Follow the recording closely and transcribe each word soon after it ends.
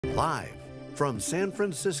Live from San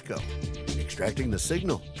Francisco, extracting the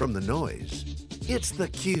signal from the noise, it's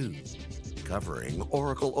theCUBE, covering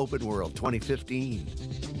Oracle OpenWorld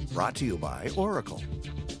 2015. Brought to you by Oracle.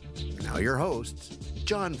 Now your hosts,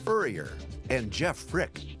 John Furrier and Jeff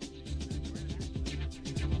Frick.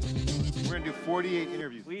 We're going to do 48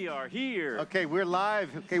 interviews. We are here. Okay, we're live.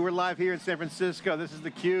 Okay, we're live here in San Francisco. This is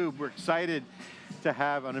theCUBE. We're excited to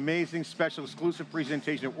have an amazing, special, exclusive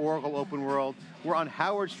presentation of Oracle OpenWorld. We're on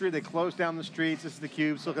Howard Street. They closed down the streets. This is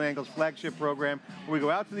theCUBE, SiliconANGLE's flagship program, where we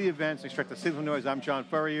go out to the events, extract the signal noise. I'm John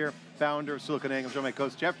Furrier, founder of SiliconANGLE. Join my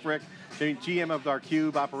co-host Jeff Frick, the GM of our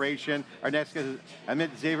CUBE operation. Our next guest is Amit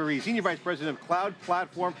Zavery, Senior Vice President of Cloud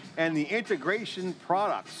Platform and the Integration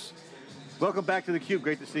Products. Welcome back to theCUBE,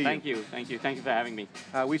 great to see you. Thank you for having me.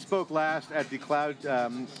 We spoke last at the cloud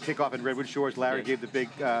kickoff in Redwood Shores. Larry gave the big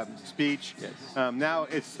speech. Yes. Now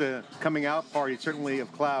it's the coming out party, certainly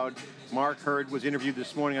of cloud. Mark Hurd was interviewed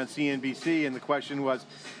this morning on CNBC, and the question was,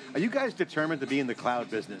 are you guys determined to be in the cloud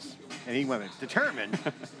business? And he went, determined?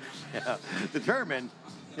 Yeah. Determined?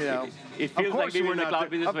 You know, it feels like we were in the cloud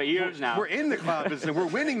business for years now. We're in the cloud business, and we're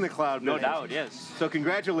winning the cloud business. No doubt, yes. So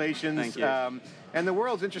congratulations. Thank you. And the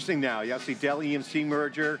world's interesting now. You see Dell EMC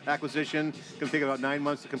merger, acquisition. It's going to take about 9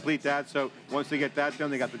 months to complete that. So once they get that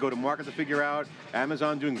done, they got to go to market to figure out.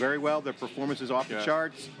 Amazon doing very well. Their performance is off the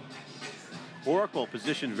charts. Oracle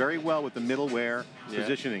positioned very well with the middleware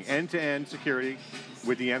positioning. End-to-end security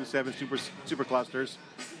with the M7 superclusters.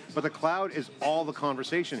 But the cloud is all the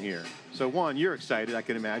conversation here. So one, you're excited, I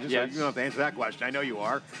can imagine. Yes. So you don't have to answer that question, I know you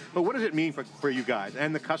are. But what does it mean for you guys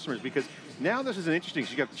and the customers? Because now this is an interesting,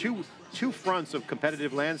 so you have two fronts of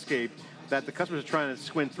competitive landscape that the customers are trying to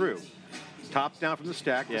squint through. Top down from the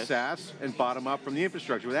stack, the SaaS, and bottom up from the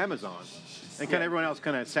infrastructure with Amazon. And kind of everyone else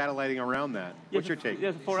kind of satelliting around that. What's your take?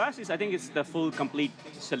 Yeah, for us, I think it's the full, complete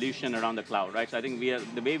solution around the cloud, right? So I think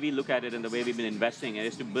the way we look at it and the way we've been investing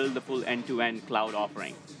is to build the full end-to-end cloud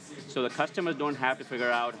offering. So the customers don't have to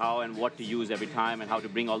figure out how and what to use every time and how to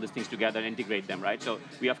bring all these things together and integrate them, right? So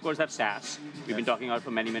we, of course, have SaaS. We've been talking about it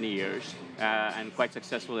for many, many years and quite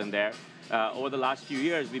successful in there. Over the last few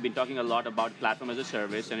years, we've been talking a lot about platform as a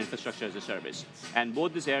service and infrastructure as a service. And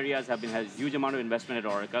both these areas has a huge amount of investment at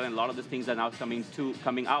Oracle, and a lot of these things are now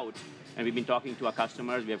coming out. And we've been talking to our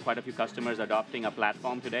customers. We have quite a few customers adopting a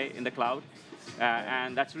platform today in the cloud.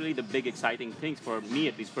 And that's really the big exciting thing for me,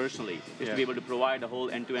 at least personally, is to be able to provide a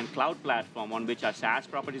whole end-to-end cloud platform on which our SaaS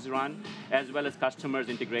properties run, as well as customers'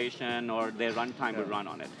 integration or their runtime will run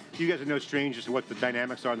on it. You guys are no strangers to what the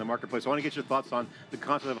dynamics are in the marketplace. I want to get your thoughts on the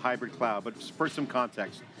concept of hybrid cloud, but for some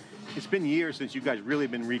context. It's been years since you guys really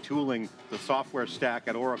been retooling the software stack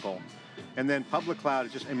at Oracle. And then public cloud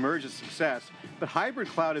has just emerged as success, but hybrid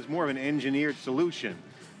cloud is more of an engineered solution.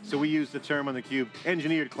 So we use the term on theCUBE,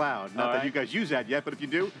 engineered cloud. Not that you guys use that yet, but if you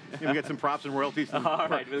do, we get some props and royalties All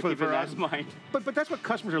right, we'll keep that in mind. But that's what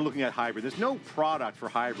customers are looking at hybrid. There's no product for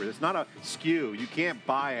hybrid. It's not a SKU. You can't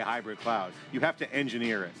buy a hybrid cloud. You have to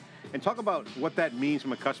engineer it. And talk about what that means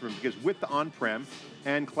from a customer, because with the on-prem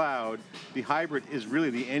and cloud, the hybrid is really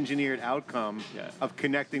the engineered outcome of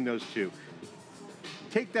connecting those two.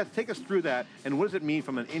 Take us through that, and what does it mean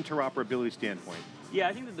from an interoperability standpoint? Yeah,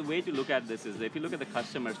 I think that the way to look at this is, if you look at the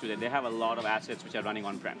customers today, they have a lot of assets which are running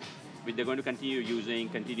on-prem, which they're going to continue using,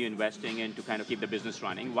 continue investing in to kind of keep the business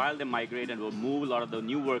running, while they migrate and will move a lot of the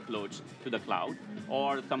new workloads to the cloud,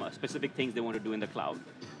 or some specific things they want to do in the cloud.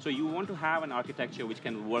 So you want to have an architecture which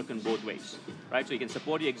can work in both ways, right? So you can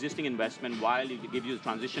support your existing investment while it gives you the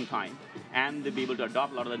transition time, and they'll be able to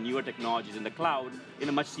adopt a lot of the newer technologies in the cloud in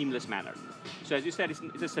a much seamless manner. So as you said,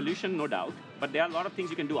 it's a solution, no doubt, but there are a lot of things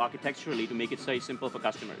you can do architecturally to make it very simple for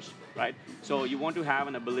customers, right? So you want to have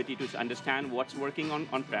an ability to understand what's working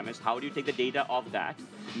on-premise, how do you take the data of that,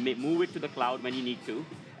 move it to the cloud when you need to,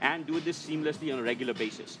 and do this seamlessly on a regular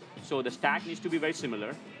basis. So the stack needs to be very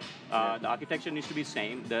similar, the architecture needs to be the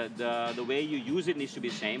same, the way you use it needs to be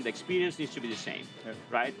the same, the experience needs to be the same,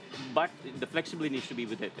 right? But the flexibility needs to be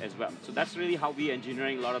with it as well. So that's really how we're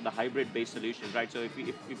engineering a lot of the hybrid-based solutions, right? So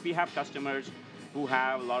if we have customers who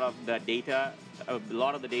have a lot of the data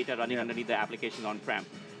running underneath the application on-prem,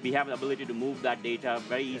 we have the ability to move that data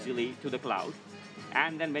very easily to the cloud.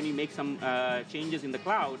 And then when you make some changes in the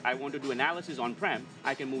cloud, I want to do analysis on-prem,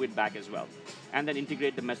 I can move it back as well. And then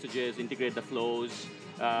integrate the messages, integrate the flows,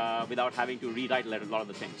 without having to rewrite a lot of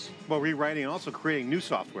the things. Well, rewriting and also creating new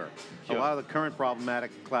software. Sure. A lot of the current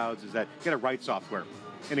problematic clouds is that you got to write software.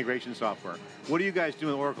 integration software. What do you guys do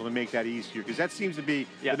in Oracle to make that easier? Because that seems to be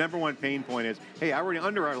the #1 pain point is, hey, I already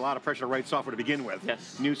under a lot of pressure to write software to begin with.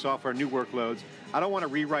 Yes. New software, new workloads. I don't want to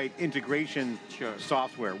rewrite integration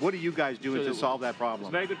software. What are you guys doing to solve that problem? It's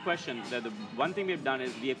a very good question. The one thing we've done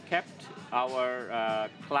is we have kept our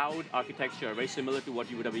cloud architecture very similar to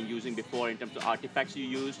what you would have been using before in terms of artifacts you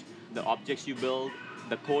used, the objects you build,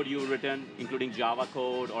 the code you've written, including Java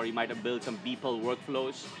code, or you might have built some Beeple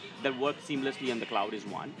workflows that work seamlessly in the cloud is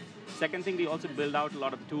one. Second thing, we also build out a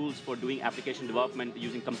lot of tools for doing application development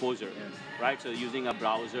using Composer, right? So using a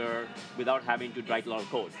browser without having to write a lot of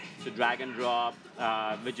code. So drag and drop,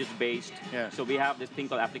 widgets based. So we have this thing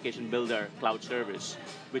called Application Builder Cloud Service,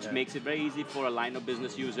 which makes it very easy for a line of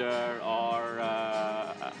business user or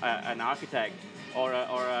an architect or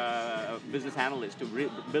a business analyst to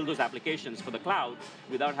build those applications for the cloud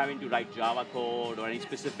without having to write Java code or any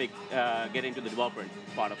specific, get into the developer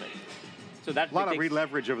part of it. So that a lot of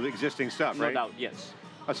re-leverage of the existing stuff, right? No doubt, yes.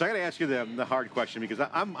 So I got to ask you the hard question, because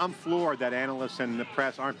I'm floored that analysts and the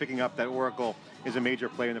press aren't picking up that Oracle is a major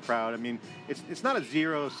player in the crowd. I mean, it's not a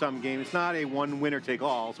zero-sum game. It's not a one winner take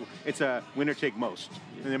all. It's a winner take most.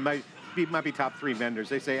 And it might be top 3 vendors.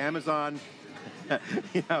 They say Amazon,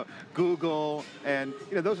 Google, and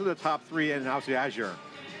those are the top 3, and obviously Azure.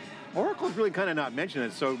 Oracle's really kind of not mentioning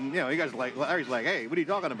it, so you guys Larry's like, hey, what are you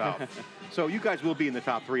talking about? So you guys will be in the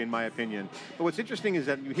top 3 in my opinion. But what's interesting is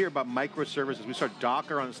that you hear about microservices. We start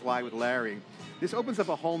Docker on the slide with Larry. This opens up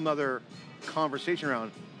a whole nother conversation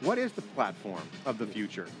around what is the platform of the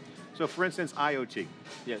future. So for instance, IoT.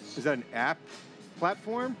 Yes. Is that an app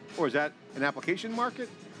platform, or is that an application market,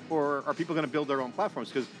 or are people going to build their own platforms?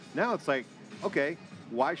 Because now it's like, okay,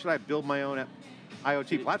 why should I build my own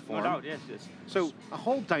IoT platform? No doubt, yes, yes. So a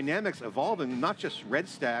whole dynamic's evolving, not just Red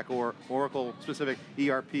Stack or Oracle-specific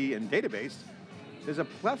ERP and database. There's a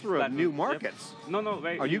plethora of new markets. Yep. No,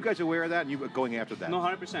 very. Are you guys aware of that, and you going after that? No,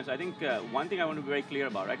 100%. So I think one thing I want to be very clear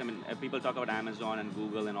about, right? I mean, people talk about Amazon and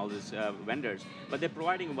Google and all these vendors, but they're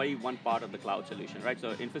providing one part of the cloud solution, right?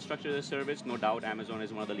 So infrastructure as a service, no doubt Amazon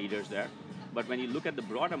is one of the leaders there. But when you look at the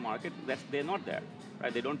broader market, they're not there,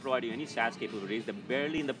 right? They don't provide you any SaaS capabilities. They're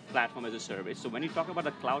barely in the platform as a service. So when you talk about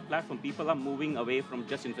the cloud platform, people are moving away from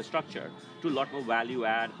just infrastructure to a lot more value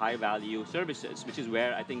add, high value services, which is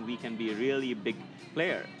where I think we can be a really big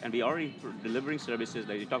player. And we're already delivering services,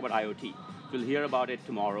 like you talk about IoT. We'll hear about it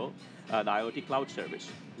tomorrow, the IoT cloud service,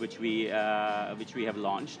 which we have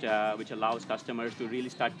launched, which allows customers to really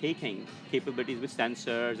start taking capabilities with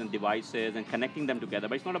sensors and devices and connecting them together.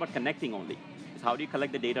 But it's not about connecting only. It's how do you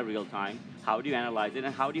collect the data real time, how do you analyze it,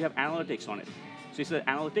 and how do you have analytics on it. So it's an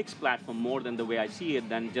analytics platform more than the way I see it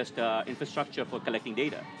than just infrastructure for collecting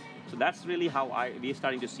data. So that's really how we're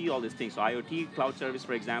starting to see all these things. So IoT cloud service,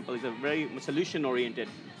 for example, is a very solution-oriented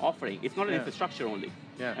offering. It's not an infrastructure only.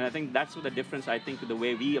 And I think that's what the difference, I think, to the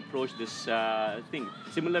way we approach this thing.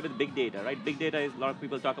 Similar with big data, right? Big data is, a lot of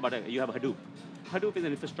people talk about, you have Hadoop. Hadoop is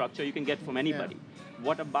an infrastructure you can get from anybody.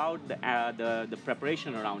 What about the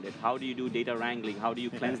preparation around it? How do you do data wrangling? How do you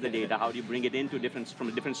cleanse the data? How do you bring it into from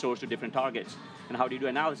a different source to different targets? And how do you do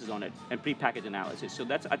analysis on it and pre-package analysis? So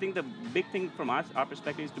that's, I think, the big thing from our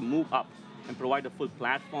perspective is to move up and provide a full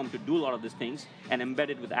platform to do a lot of these things and embed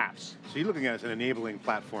it with apps. So you're looking at it as an enabling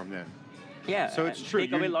platform then? Yeah, so it's true.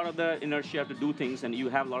 Take away a lot of the inertia to do things, and you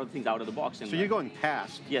have a lot of things out of the box. So you're going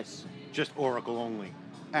past just Oracle only,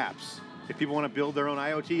 apps. If people want to build their own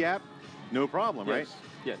IoT app, no problem, right?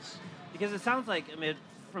 Yes. Because it sounds like, I mean,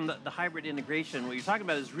 from the hybrid integration, what you're talking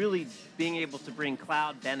about is really being able to bring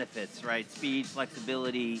cloud benefits, right? Speed,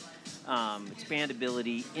 flexibility,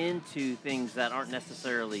 expandability into things that aren't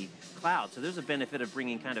necessarily cloud. So there's a benefit of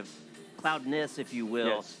bringing kind of cloudness, if you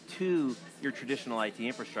will, to your traditional IT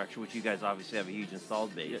infrastructure, which you guys obviously have a huge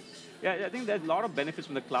installed base. Yeah, I think there's a lot of benefits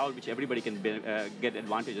from the cloud which everybody can get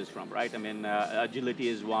advantages from, right? I mean, agility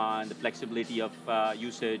is one, the flexibility of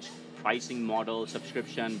usage, pricing model,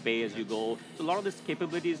 subscription, pay as you go. So a lot of these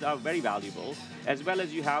capabilities are very valuable, as well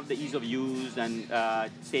as you have the ease of use and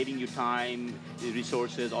saving you time,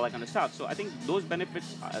 resources, all that kind of stuff. So I think those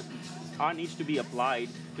benefits needs to be applied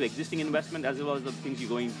to existing investment as well as the things you're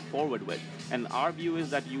going forward with. And our view is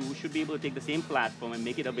that you should be able to take the same platform and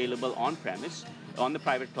make it available on-premise, on the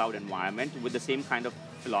private cloud environment with the same kind of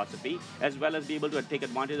philosophy, as well as be able to take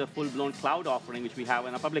advantage of full-blown cloud offering which we have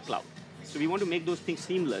in a public cloud. So we want to make those things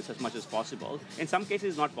seamless as much as possible. In some cases,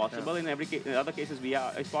 it's not possible. In other cases,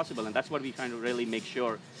 it's possible. And that's what we're trying to really make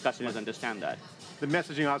sure customers understand that. The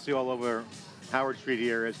messaging obviously all over Howard Street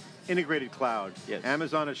here is integrated cloud.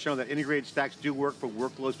 Amazon has shown that integrated stacks do work for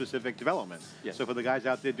workload-specific development. So for the guys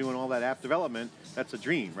out there doing all that app development, that's a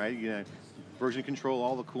dream, right? You know, version control,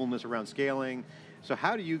 all the coolness around scaling. So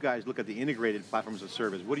how do you guys look at the integrated platforms of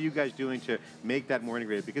service? What are you guys doing to make that more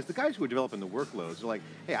integrated? Because the guys who are developing the workloads are like,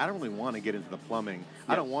 hey, I don't really want to get into the plumbing.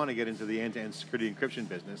 I don't want to get into the end-to-end security encryption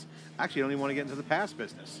business. Actually, I don't even want to get into the PaaS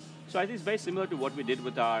business. So I think it's very similar to what we did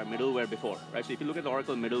with our middleware before, right? So if you look at the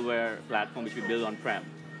Oracle middleware platform, which we built on-prem,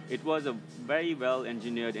 it was a very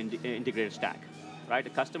well-engineered integrated stack, right? The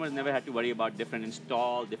customers never had to worry about different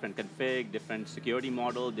install, different config, different security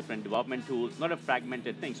model, different development tools, not a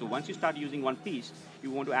fragmented thing. So once you start using one piece, you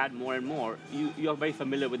want to add more and more, you're very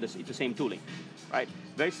familiar with this, it's the same tooling, right?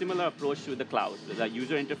 Very similar approach to the cloud. The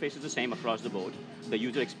user interface is the same across the board. The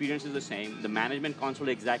user experience is the same. The management console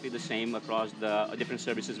is exactly the same across the different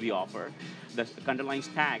services we offer. The underlying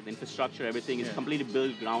stack, the infrastructure, everything is completely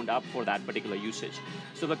built ground up for that particular usage.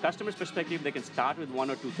 So the customer's perspective, they can start with one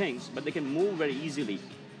or two things, but they can move very easily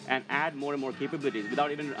and add more and more capabilities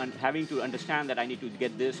without even having to understand that I need to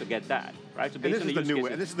get this or get that, right? So based on the use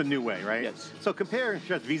cases, and this is the new way, right? Yes. So compare and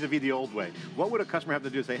contrast vis-a-vis the old way. What would a customer have to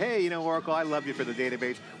do to say, hey, you know, Oracle, I love you for the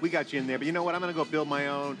database. We got you in there, but you know what? I'm going to go build my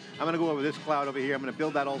own. I'm going to go over this cloud over here. I'm going to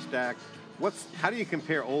build that whole stack. How do you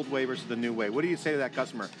compare old way versus the new way? What do you say to that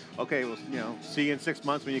customer? Okay, well, you know, see you in 6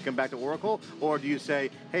 months when you come back to Oracle, or do you say,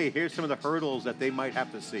 hey, here's some of the hurdles that they might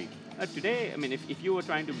have to see? Today, I mean, if you were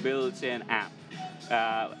trying to build, say, an app,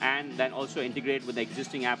 and then also integrate with the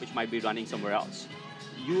existing app which might be running somewhere else,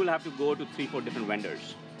 you will have to go to 3-4 different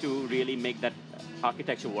vendors to really make that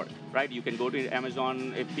architecture work, right? You can go to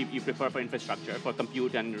Amazon if you prefer for infrastructure, for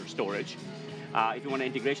compute and storage. If you want an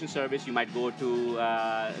integration service, you might go to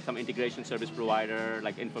some integration service provider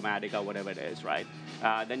like Informatica, whatever it is, right?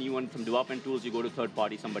 Then you want some development tools, you go to third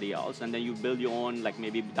party, somebody else, and then you build your own, like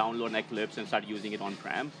maybe download an Eclipse and start using it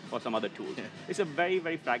on-prem or some other tool. Yeah. It's a very,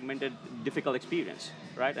 very fragmented, difficult experience,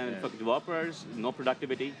 right? And for developers, no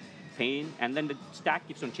productivity, pain, and then the stack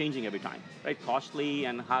keeps on changing every time, right? Costly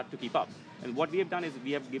and hard to keep up. And what we have done is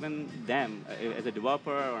we have given them, as a developer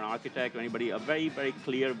or an architect or anybody, a very, very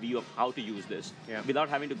clear view of how to use this without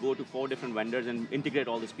having to go to 4 different vendors and integrate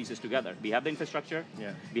all these pieces together. We have the infrastructure,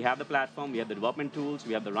 we have the platform, we have the development tools,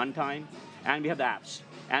 we have the runtime, and we have the apps.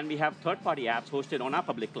 And we have third-party apps hosted on our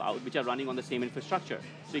public cloud, which are running on the same infrastructure.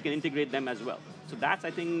 So you can integrate them as well. So that's, I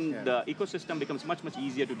think, the ecosystem becomes much, much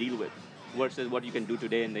easier to deal with versus what you can do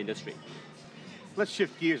today in the industry. Let's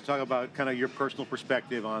shift gears and talk about kind of your personal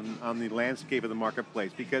perspective on the landscape of the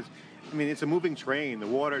marketplace, because I mean, it's a moving train. The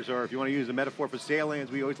waters are, if you want to use a metaphor for sailing,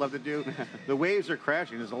 as we always love to do, the waves are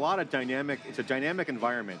crashing. There's a lot of it's a dynamic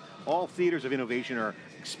environment. All theaters of innovation are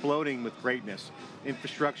exploding with greatness.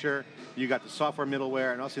 Infrastructure, you got the software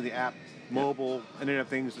middleware, and also the app, mobile, Internet of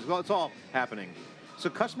Things as well. It's all happening. So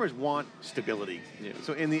customers want stability.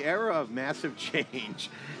 So in the era of massive change,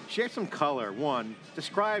 share some color. One,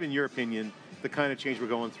 describe, in your opinion, the kind of change we're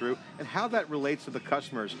going through, and how that relates to the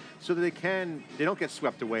customers so that they don't get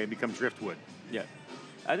swept away and become driftwood. Yeah,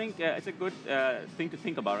 I think it's a good thing to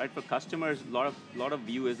think about, right? For customers, a lot of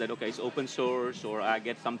view is that, okay, it's open source, or I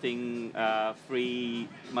get something free,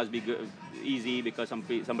 must be good, easy because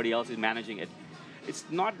somebody else is managing it. It's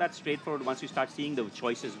not that straightforward once you start seeing the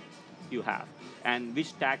choices you have, and which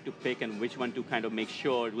stack to pick and which one to kind of make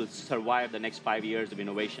sure it will survive the next 5 years of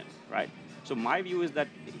innovation, right? So my view is that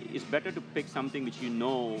it's better to pick something which you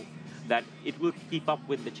know that it will keep up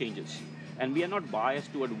with the changes. And we are not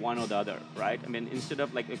biased toward one or the other, right? I mean, instead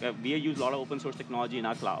of we use a lot of open source technology in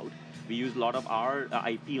our cloud. We use a lot of our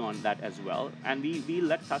IP on that as well. And we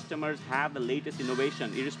let customers have the latest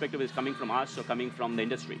innovation, irrespective if it's coming from us or coming from the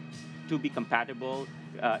industry, to be compatible,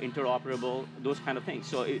 interoperable, those kind of things.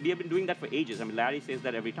 So we have been doing that for ages. I mean, Larry says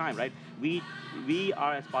that every time, right? We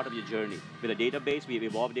are as part of your journey. With a database, we've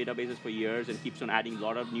evolved databases for years and keeps on adding a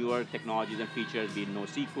lot of newer technologies and features, be it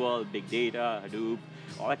NoSQL, big data, Hadoop,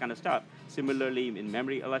 all that kind of stuff. Similarly, in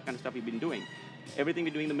memory, all that kind of stuff we've been doing. Everything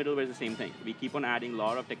we're doing in the middleware is the same thing. We keep on adding a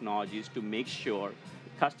lot of technologies to make sure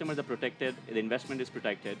customers are protected, the investment is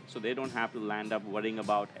protected, so they don't have to land up worrying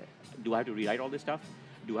about, do I have to rewrite all this stuff?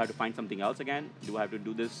 Do I have to find something else again? Do I have to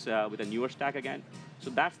do this with a newer stack again? So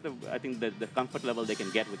that's I think the comfort level they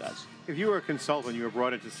can get with us. If you were a consultant, you were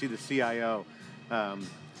brought in to see the CIO,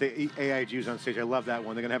 say AIG's on stage, I love that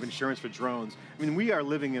one. They're going to have insurance for drones. I mean, we are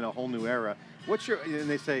living in a whole new era. And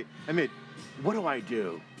they say, Amit, what do I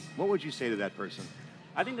do? What would you say to that person?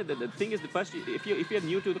 I think that the thing is, first, if you're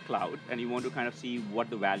new to the cloud and you want to kind of see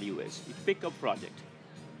what the value is, you pick a project.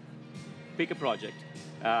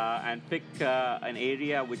 And pick an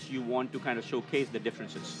area which you want to kind of showcase the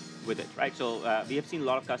differences with it, right? So we have seen a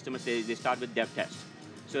lot of customers say they start with dev test.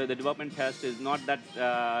 So the development test is not that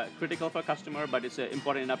critical for a customer, but it's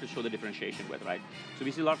important enough to show the differentiation with, right? So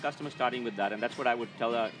we see a lot of customers starting with that, and that's what I would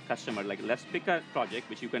tell a customer, like, let's pick a project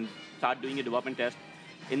which you can start doing a development test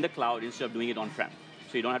in the cloud instead of doing it on-prem.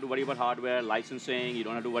 So you don't have to worry about hardware, licensing, you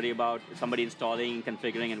don't have to worry about somebody installing,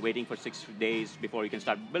 configuring, and waiting for 6 days before you can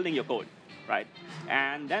start building your code, right?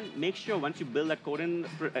 And then make sure once you build that code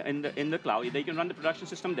in the cloud, either you can run the production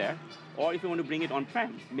system there, or if you want to bring it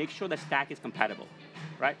on-prem, make sure the stack is compatible,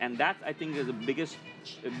 right? And that, I think, is the biggest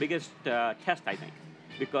test, I think,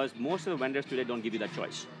 because most of the vendors today don't give you that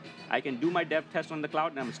choice. I can do my dev test on the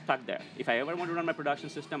cloud, and I'm stuck there. If I ever want to run my production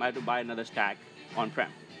system, I have to buy another stack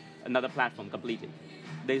on-prem, another platform completely.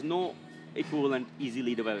 There's no equivalent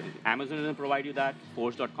easily developed. Amazon doesn't provide you that,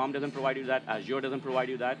 Force.com doesn't provide you that, Azure doesn't provide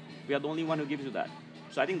you that. We are the only one who gives you that.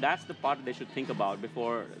 So I think that's the part they should think about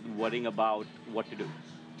before worrying about what to do.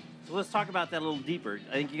 So let's talk about that a little deeper.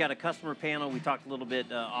 I think you got a customer panel. We talked a little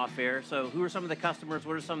bit off air. So who are some of the customers?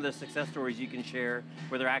 What are some of the success stories you can share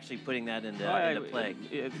where they're actually putting that into play?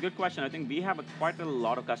 It's a good question. I think we have quite a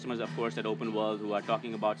lot of customers, of course, at OpenWorld who are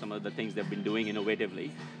talking about some of the things they've been doing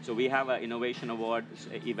innovatively. So we have an Innovation Awards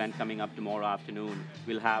event coming up tomorrow afternoon.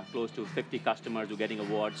 We'll have close to 50 customers who are getting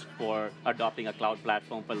awards for adopting a cloud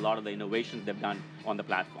platform for a lot of the innovations they've done on the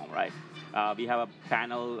platform, right? We have a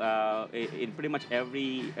panel in pretty much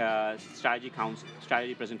every strategy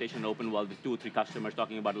presentation in OpenWorld with 2 or 3 customers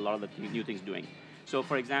talking about a lot of the new things doing. So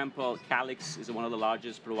for example, Calix is one of the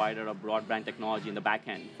largest provider of broadband technology in the back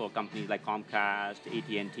end for companies like Comcast,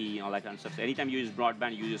 AT&T, and all that kind of stuff. So anytime you use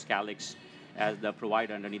broadband, you use Calix as the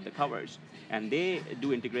provider underneath the covers. And they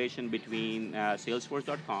do integration between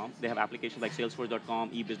Salesforce.com. They have applications like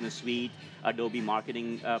Salesforce.com, eBusiness Suite, Adobe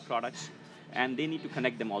marketing products, and they need to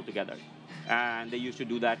connect them all together. And they used to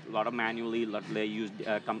do that a lot of manually. They used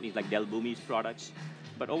companies like Dell Boomy's products.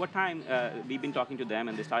 But over time, we've been talking to them,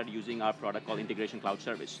 and they started using our product called Integration Cloud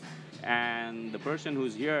Service. And the person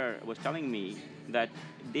who's here was telling me that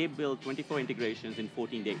they built 24 integrations in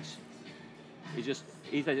 14 days. It's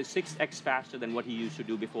 6x faster than what he used to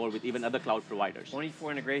do before with even other cloud providers.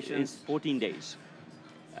 24 integrations? In 14 days.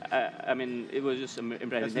 I mean, it was just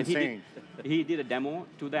impressive. That's insane. He did a demo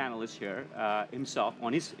to the analyst here himself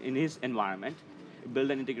in his environment,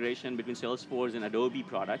 build an integration between Salesforce and Adobe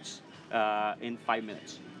products in 5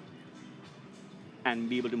 minutes, and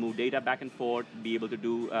be able to move data back and forth, be able to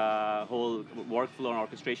do whole workflow and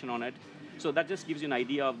orchestration on it. So that just gives you an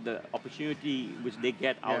idea of the opportunity which they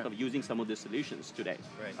get out of using some of these solutions today.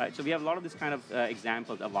 Right. So we have a lot of this kind of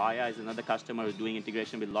examples. Avaya is another customer who's doing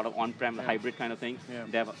integration with a lot of on-prem hybrid kind of thing. Yeah.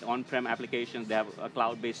 They have on-prem applications. They have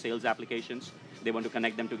cloud-based sales applications. They want to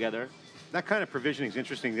connect them together. That kind of provisioning is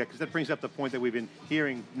interesting because that brings up the point that we've been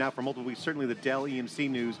hearing now for multiple weeks. Certainly the Dell EMC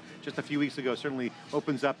news just a few weeks ago certainly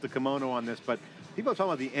opens up the kimono on this, but people are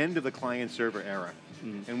talking about the end of the client-server era.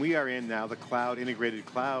 And we are in now the cloud, integrated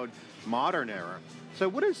cloud, modern era. So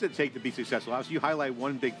what does it take to be successful? Obviously, you highlight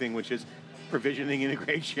one big thing, which is provisioning,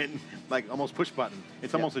 integration, like almost push button.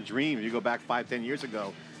 It's almost a dream. If you go back 5-10 years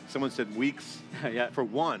ago, someone said weeks for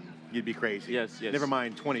one, you'd be crazy. Yes. Never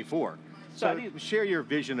mind 24. So share your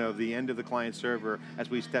vision of the end of the client server as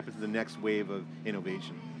we step into the next wave of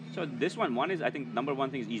innovation. So this one is, I think, number one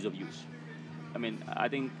thing is ease of use. I mean, I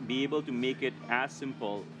think be able to make it as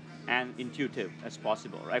simple and intuitive as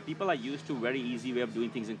possible, right? People are used to very easy way of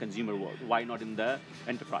doing things in consumer world. Why not in the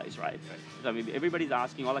enterprise, right? So I mean, everybody's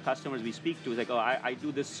asking, all the customers we speak to is like, oh, I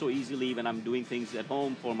do this so easily when I'm doing things at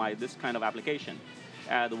home for this kind of application.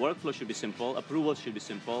 The workflow should be simple, approvals should be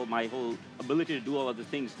simple, my whole ability to do all of the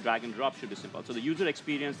things, drag and drop should be simple. So the user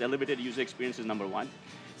experience, the elevated user experience is number one.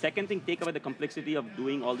 Second thing, take away the complexity of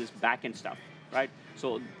doing all this back-end stuff, right?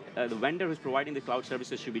 So the vendor who's providing the cloud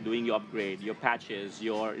services should be doing your upgrade, your patches,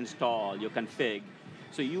 your install, your config.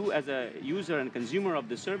 So you as a user and consumer of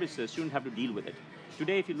the services shouldn't have to deal with it.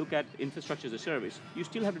 Today, if you look at infrastructure as a service, you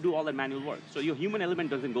still have to do all that manual work. So your human element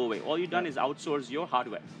doesn't go away. All you've done is outsource your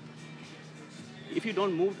hardware. If you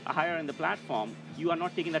don't move higher in the platform, you are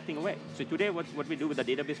not taking that thing away. So today, what we do with the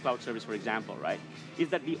database cloud service, for example, right, is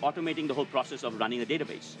that we're automating the whole process of running a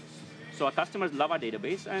database. So our customers love our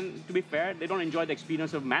database, and to be fair, they don't enjoy the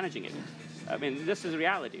experience of managing it. I mean, this is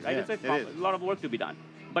reality, right? Yeah, it's a lot of work to be done.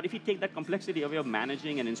 But if you take that complexity away of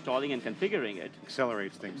managing and installing and configuring it,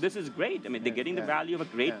 accelerates things. This is great. I mean, they're getting the value of a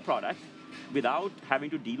great product without having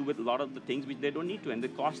to deal with a lot of the things which they don't need to. And the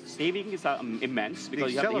cost saving is immense.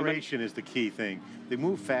 Because the acceleration is the key thing. They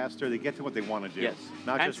move faster, they get to what they want to do. Yes,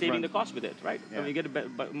 not and just saving the cost with it, right? Yeah. I mean, you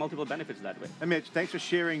get multiple benefits that way. Amit, thanks for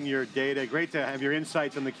sharing your data. Great to have your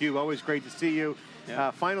insights on theCUBE. Always great to see you.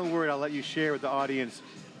 Yeah. Final word I'll let you share with the audience.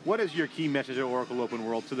 What is your key message at Oracle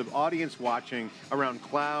OpenWorld to the audience watching around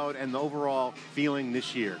cloud and the overall feeling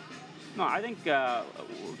this year? No, I think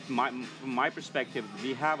from my perspective,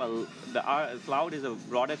 we have our cloud is a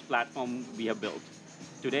broadest platform we have built.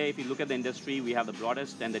 Today, if you look at the industry, we have the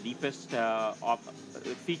broadest and the deepest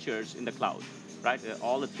features in the cloud, right?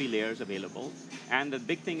 All the 3 layers available. And the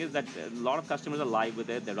big thing is that a lot of customers are live with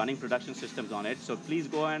it. They're running production systems on it. So please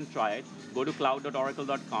go and try it. Go to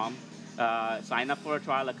cloud.oracle.com. Sign up for a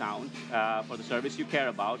trial account for the service you care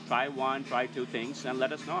about. Try 1, try 2 things, and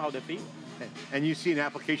let us know how they feel. And you see an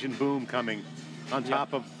application boom coming on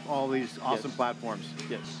top of all these awesome platforms.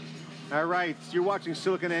 Yes. All right, so you're watching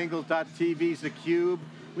SiliconANGLE.tv's theCUBE.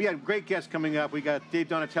 We had great guests coming up. We got Dave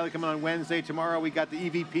Donatelli coming on Wednesday. Tomorrow we got the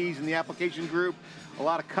EVPs in the application group. A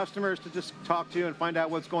lot of customers to just talk to and find out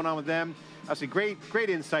what's going on with them. That's a great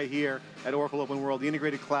insight here at Oracle OpenWorld, the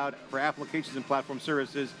integrated cloud for applications and platform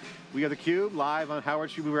services. We are theCUBE live on Howard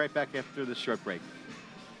Street. We'll be right back after this short break.